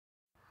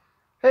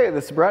Hey,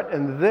 this is Brett,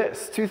 and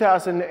this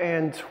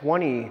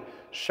 2020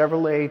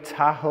 Chevrolet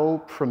Tahoe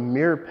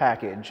Premier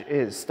Package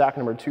is stock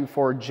number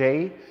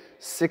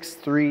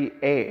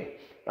 24J63A.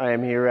 I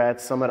am here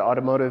at Summit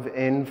Automotive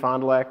in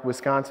Fond du Lac,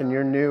 Wisconsin,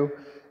 your new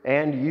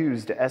and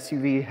used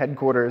SUV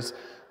headquarters.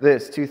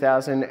 This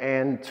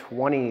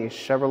 2020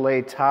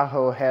 Chevrolet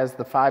Tahoe has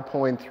the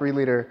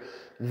 5.3-liter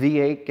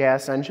V8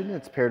 gas engine.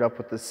 It's paired up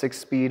with the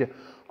 6-speed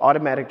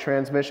automatic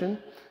transmission.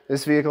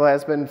 This vehicle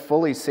has been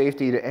fully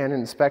safetied and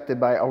inspected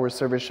by our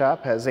service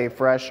shop, has a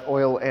fresh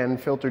oil and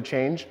filter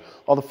change.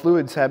 All the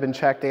fluids have been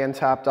checked and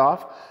topped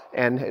off,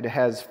 and it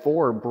has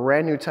 4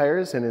 brand new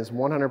tires and is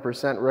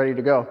 100% ready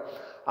to go.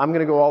 I'm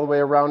gonna go all the way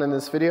around in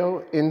this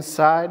video,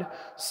 inside,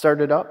 start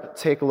it up,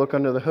 take a look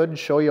under the hood,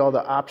 show you all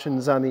the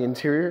options on the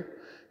interior,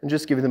 and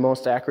just give you the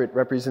most accurate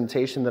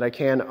representation that I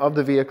can of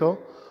the vehicle.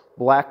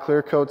 Black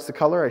clear coat's the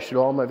color. I shoot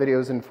all my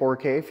videos in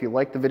 4K. If you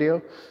like the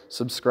video,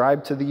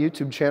 subscribe to the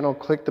YouTube channel,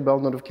 click the bell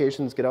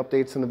notifications, get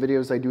updates on the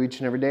videos I do each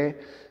and every day,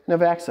 and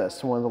have access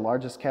to one of the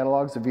largest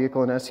catalogs of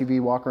vehicle and SUV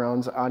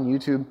walkarounds on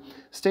YouTube.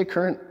 Stay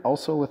current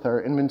also with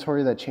our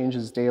inventory that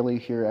changes daily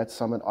here at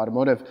Summit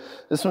Automotive.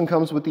 This one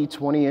comes with the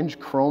 20-inch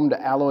chromed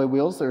alloy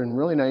wheels. They're in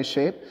really nice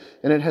shape,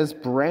 and it has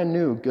brand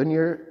new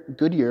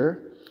Goodyear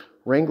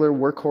Wrangler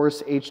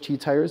Workhorse HT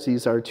tires.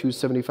 These are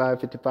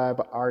 275/55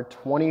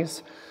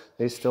 R20s.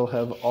 They still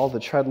have all the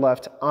tread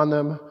left on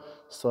them.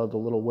 Still have the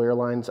little wear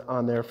lines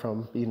on there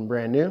from being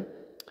brand new.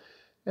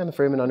 And the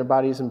frame and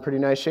underbody is in pretty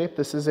nice shape.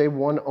 This is a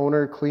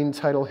one-owner, clean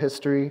title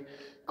history,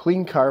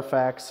 clean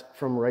CARFAX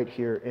from right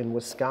here in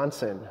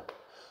Wisconsin.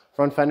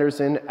 Front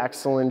fender's in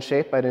excellent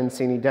shape. I didn't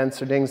see any dents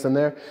or dings in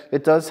there.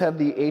 It does have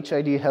the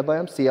HID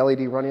headlamps, the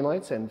LED running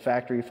lights, and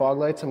factory fog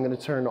lights. I'm going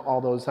to turn all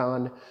those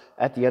on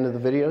at the end of the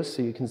video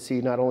so you can see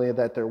not only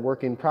that they're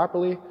working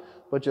properly,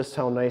 but just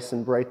how nice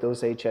and bright those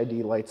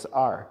HID lights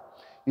are.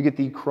 You get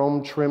the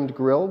chrome trimmed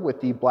grille with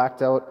the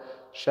blacked out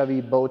Chevy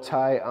bow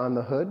tie on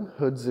the hood.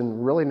 Hood's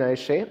in really nice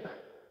shape.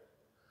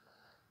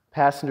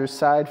 Passenger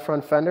side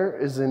front fender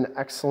is in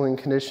excellent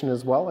condition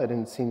as well. I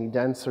didn't see any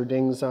dents or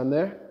dings on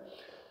there.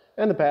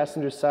 And the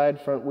passenger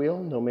side front wheel,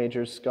 no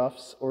major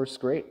scuffs or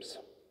scrapes.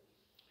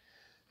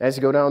 As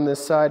you go down this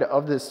side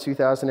of this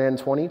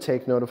 2020,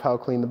 take note of how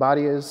clean the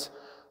body is,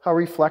 how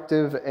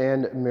reflective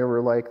and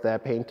mirror-like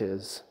that paint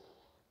is.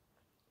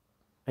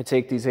 I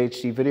take these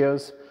HD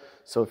videos,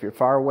 so if you're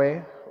far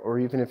away or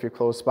even if you're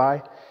close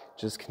by,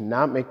 just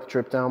cannot make the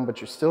trip down, but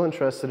you're still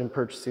interested in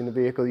purchasing the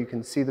vehicle, you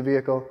can see the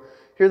vehicle,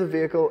 hear the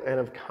vehicle, and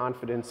have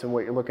confidence in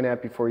what you're looking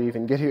at before you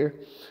even get here.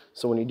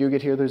 So when you do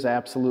get here, there's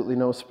absolutely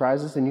no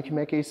surprises, and you can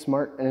make a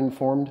smart and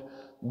informed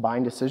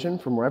buying decision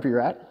from wherever you're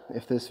at.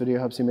 If this video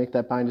helps you make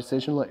that buying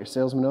decision, let your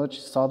salesman know that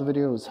you saw the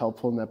video, it was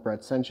helpful, and that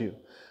Brett sent you.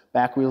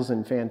 Back wheel's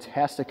in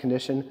fantastic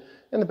condition,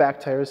 and the back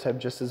tires have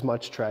just as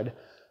much tread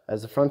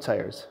as the front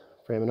tires.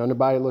 Frame and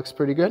underbody looks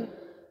pretty good.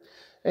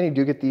 And you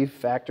do get the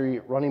factory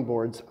running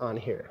boards on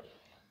here.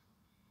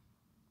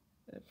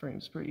 That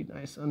frame's pretty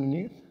nice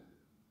underneath.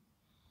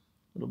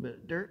 A little bit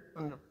of dirt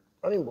on the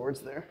running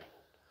boards there.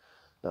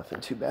 Nothing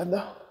too bad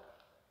though.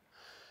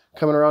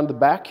 Coming around the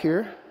back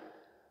here,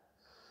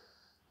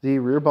 the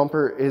rear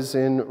bumper is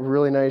in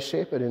really nice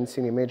shape. I didn't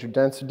see any major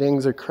dents or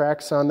dings or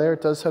cracks on there.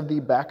 It does have the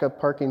backup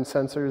parking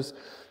sensors,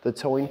 the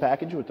towing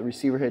package with the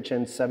receiver hitch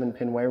and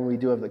 7-pin wire. We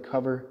do have the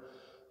cover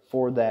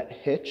for that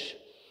hitch.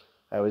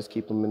 I always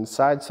keep them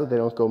inside so they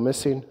don't go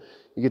missing.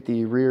 You get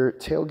the rear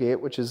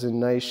tailgate, which is in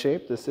nice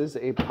shape. This is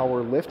a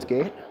power lift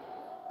gate.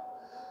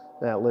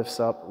 That lifts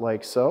up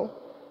like so.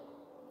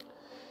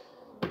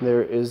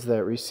 There is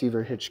that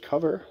receiver hitch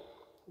cover.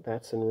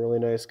 That's in really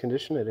nice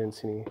condition. I didn't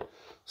see any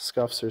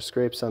scuffs or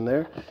scrapes on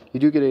there.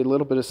 You do get a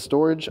little bit of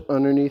storage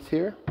underneath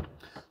here.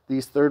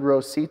 These third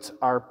row seats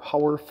are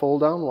power fold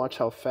down. Watch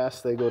how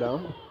fast they go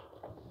down.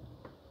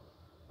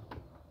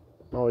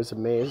 I'm always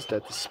amazed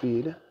at the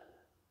speed.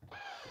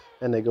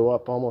 And they go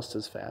up almost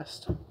as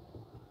fast.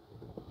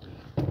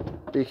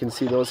 But you can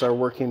see those are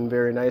working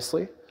very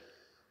nicely.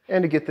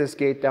 And to get this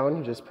gate down,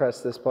 you just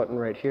press this button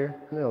right here,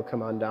 and it'll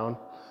come on down.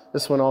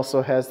 This one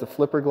also has the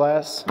flipper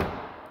glass.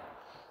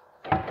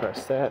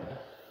 Press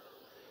that,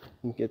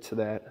 and get to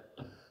that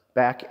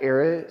back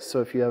area.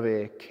 So if you have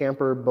a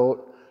camper,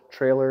 boat,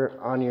 trailer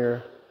on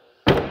your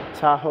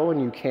Tahoe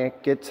and you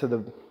can't get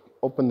to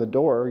open the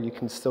door, you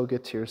can still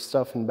get to your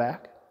stuff in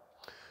back.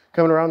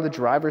 Coming around the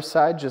driver's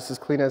side, just as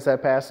clean as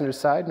that passenger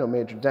side. No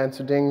major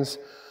dents or dings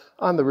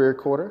on the rear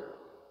quarter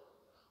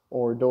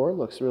or door.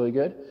 Looks really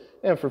good.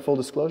 And for full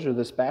disclosure,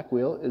 this back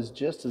wheel is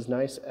just as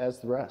nice as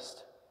the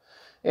rest.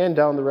 And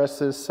down the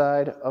rest of this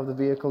side of the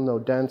vehicle, no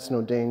dents,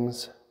 no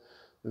dings.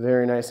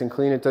 Very nice and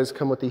clean. It does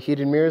come with the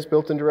heated mirrors,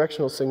 built-in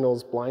directional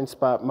signals, blind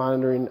spot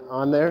monitoring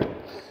on there.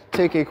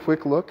 Take a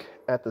quick look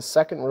at the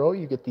second row.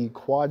 You get the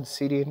quad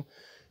seating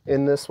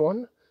in this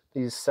one.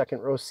 These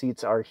second row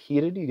seats are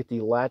heated. You get the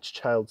Latch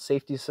child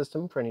safety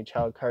system for any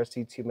child car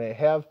seats you may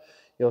have.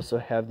 You also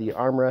have the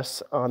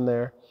armrests on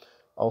there.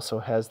 Also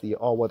has the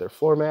all-weather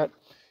floor mat.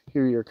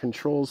 Here are your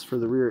controls for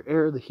the rear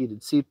air, the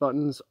heated seat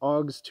buttons,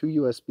 AUX, 2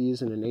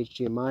 USBs, and an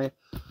HDMI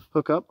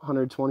hookup,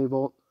 120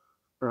 volt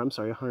or I'm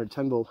sorry,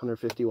 110 volt,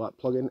 150 watt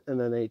plug-in, and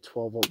then a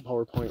 12 volt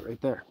power point right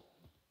there.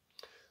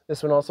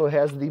 This one also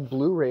has the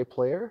Bluray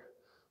player,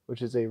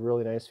 which is a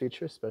really nice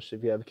feature, especially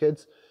if you have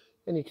kids.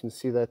 And you can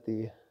see that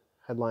the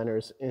headliner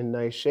is in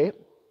nice shape.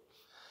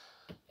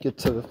 Get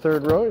to the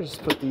third row,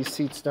 just put these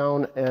seats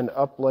down and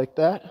up like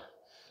that.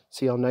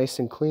 See how nice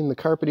and clean the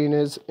carpeting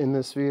is in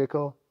this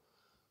vehicle.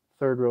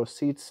 Third row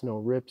seats, no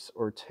rips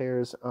or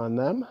tears on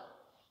them.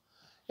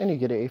 And you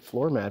get a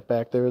floor mat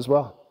back there as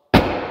well.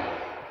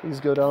 These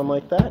go down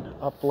like that,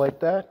 up like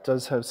that.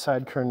 Does have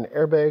side curtain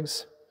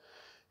airbags.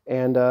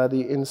 And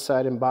the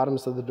inside and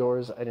bottoms of the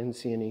doors, I didn't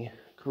see any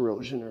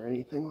corrosion or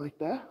anything like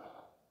that.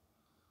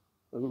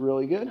 Look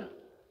really good.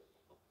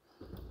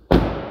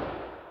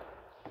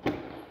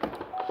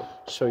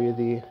 Show you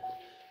the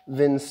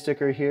VIN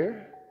sticker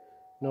here.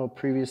 No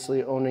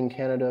previously owned in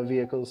Canada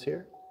vehicles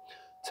here.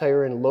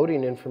 Tire and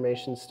loading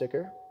information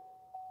sticker.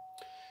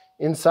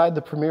 Inside,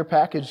 the Premier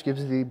package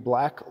gives you the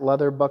black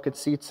leather bucket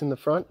seats in the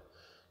front.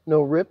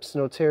 No rips,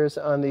 no tears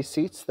on these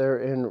seats. They're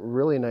in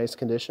really nice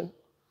condition.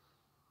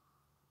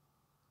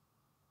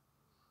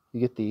 You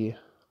get the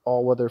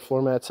all-weather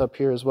floor mats up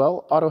here as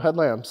well. Auto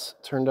headlamps,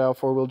 turn dial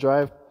 4-wheel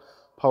drive,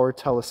 power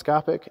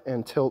telescopic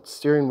and tilt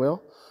steering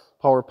wheel.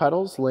 Power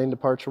pedals, lane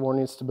departure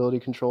warning, stability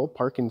control,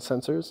 parking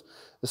sensors.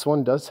 This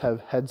one does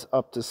have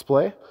heads-up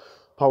display.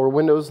 Power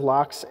windows,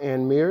 locks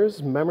and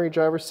mirrors, memory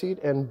driver seat,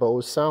 and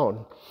Bose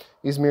sound.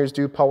 These mirrors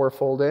do power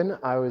fold in.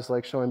 I always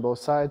like showing both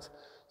sides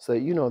so that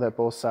you know that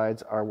both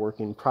sides are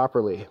working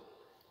properly.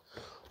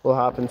 We'll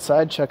hop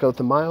inside, check out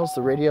the miles,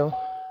 the radio,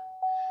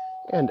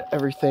 and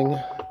everything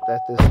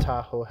that this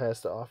Tahoe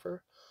has to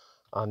offer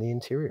on the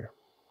interior.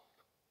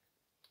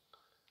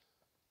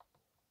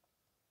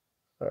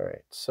 All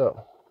right,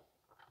 so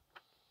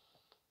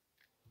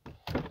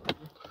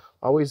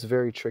always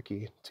very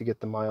tricky to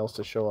get the miles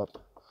to show up.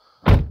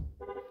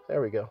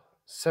 There we go.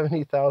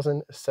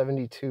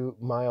 70,072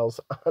 miles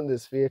on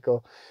this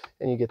vehicle,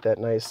 and you get that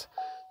nice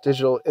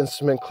digital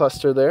instrument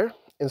cluster there.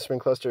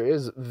 Instrument cluster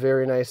is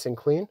very nice and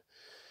clean.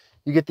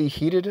 You get the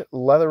heated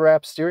leather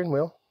wrap steering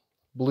wheel,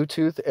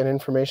 Bluetooth and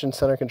information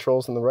center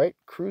controls on the right,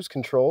 cruise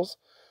controls,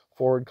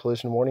 forward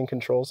collision warning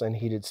controls, and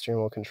heated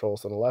steering wheel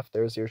controls on the left.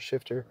 There's your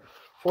shifter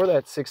for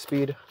that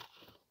 6-speed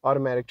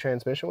automatic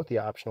transmission with the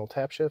optional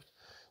tap shift.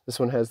 This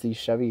one has the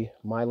Chevy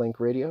MyLink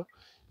radio.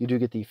 You do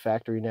get the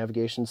factory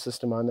navigation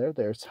system on there.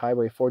 There's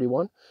Highway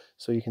 41,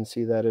 so you can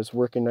see that is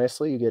working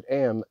nicely. You get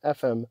AM,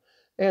 FM,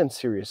 and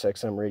Sirius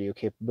XM radio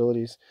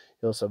capabilities.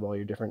 You also have all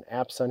your different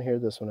apps on here.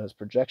 This one has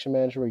Projection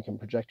Manager, where you can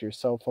project your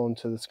cell phone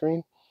to the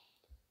screen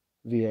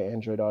via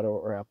Android Auto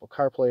or Apple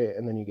CarPlay,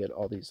 and then you get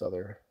all these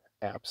other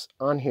apps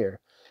on here.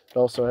 It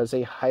also has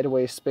a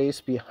hideaway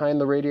space behind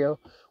the radio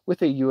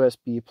with a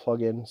USB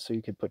plug-in, so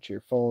you could put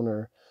your phone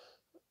or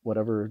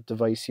whatever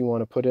device you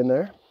want to put in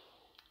there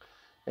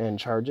and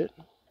charge it.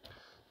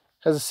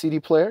 Has a CD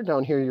player.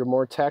 Down here, your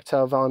more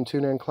tactile volume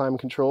tuner and climate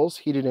controls,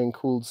 heated and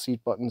cooled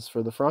seat buttons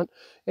for the front,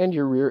 and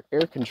your rear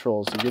air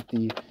controls. You get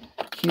the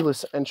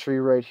keyless entry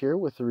right here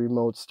with the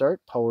remote start,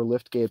 power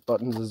lift gate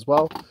buttons as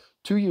well,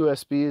 2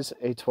 USBs,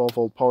 a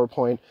 12-volt power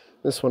point.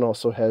 This one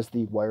also has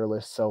the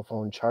wireless cell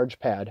phone charge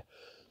pad.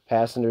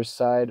 Passenger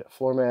side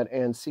floor mat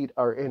and seat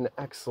are in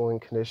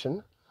excellent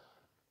condition.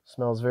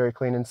 Smells very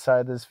clean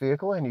inside this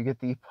vehicle, and you get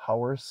the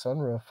power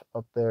sunroof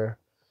up there.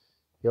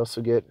 You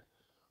also get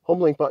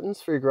Homelink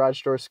buttons for your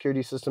garage door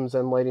security systems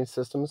and lighting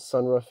systems,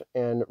 sunroof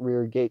and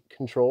rear gate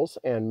controls,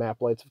 and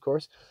map lights, of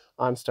course.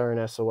 OnStar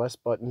and SOS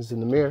buttons in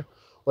the mirror.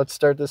 Let's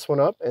start this one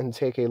up and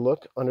take a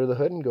look under the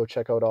hood and go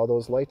check out all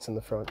those lights in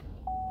the front.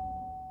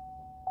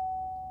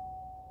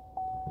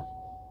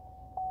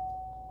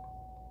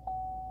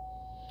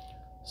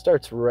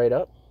 Starts right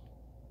up.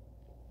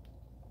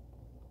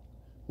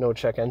 No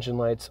check engine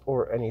lights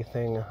or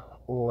anything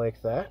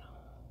like that.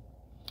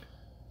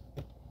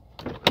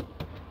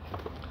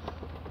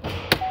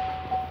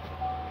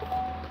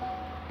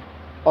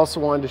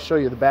 Also wanted to show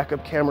you the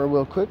backup camera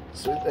real quick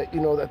so that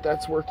you know that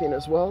that's working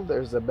as well.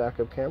 There's the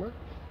backup camera.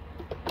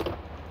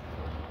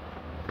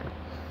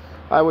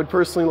 I would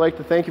personally like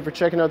to thank you for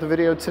checking out the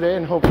video today,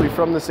 and hopefully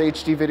from this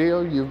HD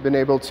video you've been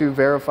able to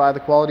verify the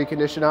quality,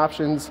 condition,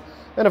 options,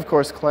 and of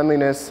course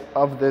cleanliness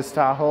of this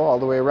Tahoe all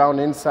the way around,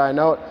 inside and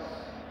out.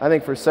 I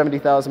think for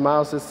 70,000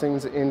 miles this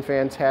thing's in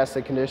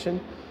fantastic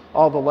condition.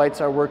 All the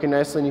lights are working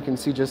nicely, and you can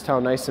see just how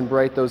nice and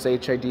bright those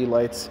HID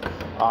lights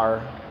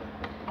are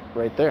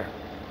right there.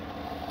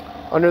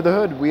 Under the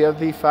hood, we have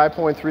the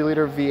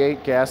 5.3-liter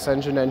V8 gas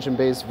engine. Engine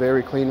base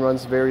very clean,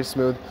 runs very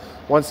smooth.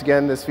 Once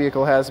again, this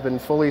vehicle has been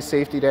fully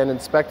safetied and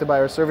inspected by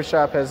our service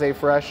shop, has a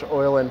fresh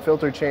oil and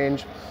filter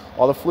change.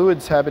 All the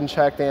fluids have been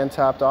checked and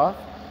topped off.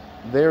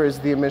 There is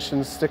the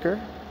emissions sticker.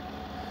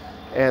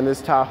 And this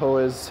Tahoe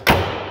is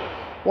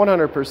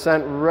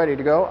 100% ready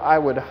to go. I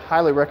would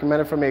highly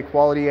recommend it from a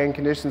quality and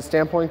condition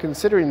standpoint,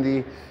 considering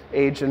the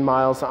age and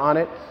miles on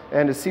it.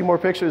 And to see more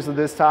pictures of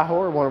this Tahoe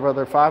or one of our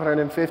other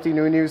 550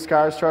 new and used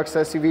cars, trucks,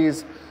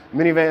 SUVs,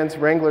 minivans,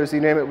 Wranglers,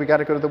 you name it, we got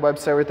to go to the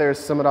website right there,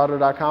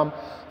 summitauto.com.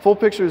 Full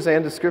pictures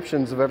and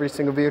descriptions of every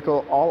single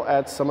vehicle, all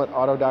at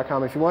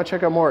summitauto.com. If you want to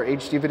check out more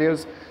HD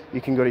videos,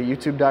 you can go to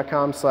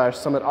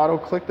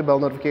youtube.com/summitauto, click the bell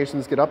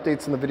notifications, get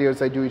updates on the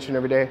videos I do each and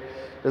every day,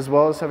 as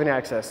well as having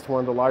access to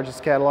one of the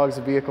largest catalogs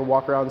of vehicle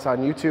walkarounds on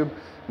YouTube.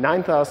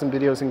 9,000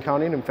 videos and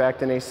counting. In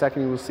fact, in a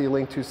second, you will see a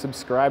link to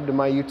subscribe to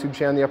my YouTube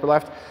channel in the upper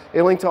left,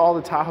 a link to all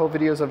the Tahoe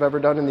videos I've ever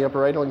done in the upper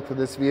right, a link to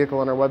this vehicle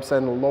on our website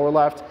in the lower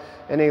left,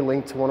 and a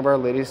link to one of our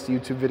latest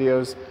YouTube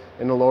videos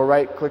in the lower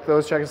right. Click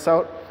those, check us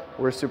out.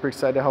 We're super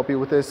excited to help you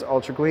with this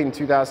ultra clean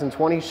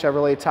 2020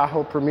 Chevrolet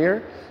Tahoe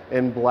Premier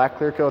in black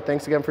clear coat.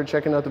 Thanks again for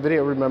checking out the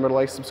video. Remember to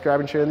like, subscribe,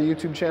 and share on the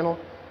YouTube channel.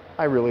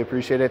 I really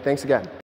appreciate it. Thanks again.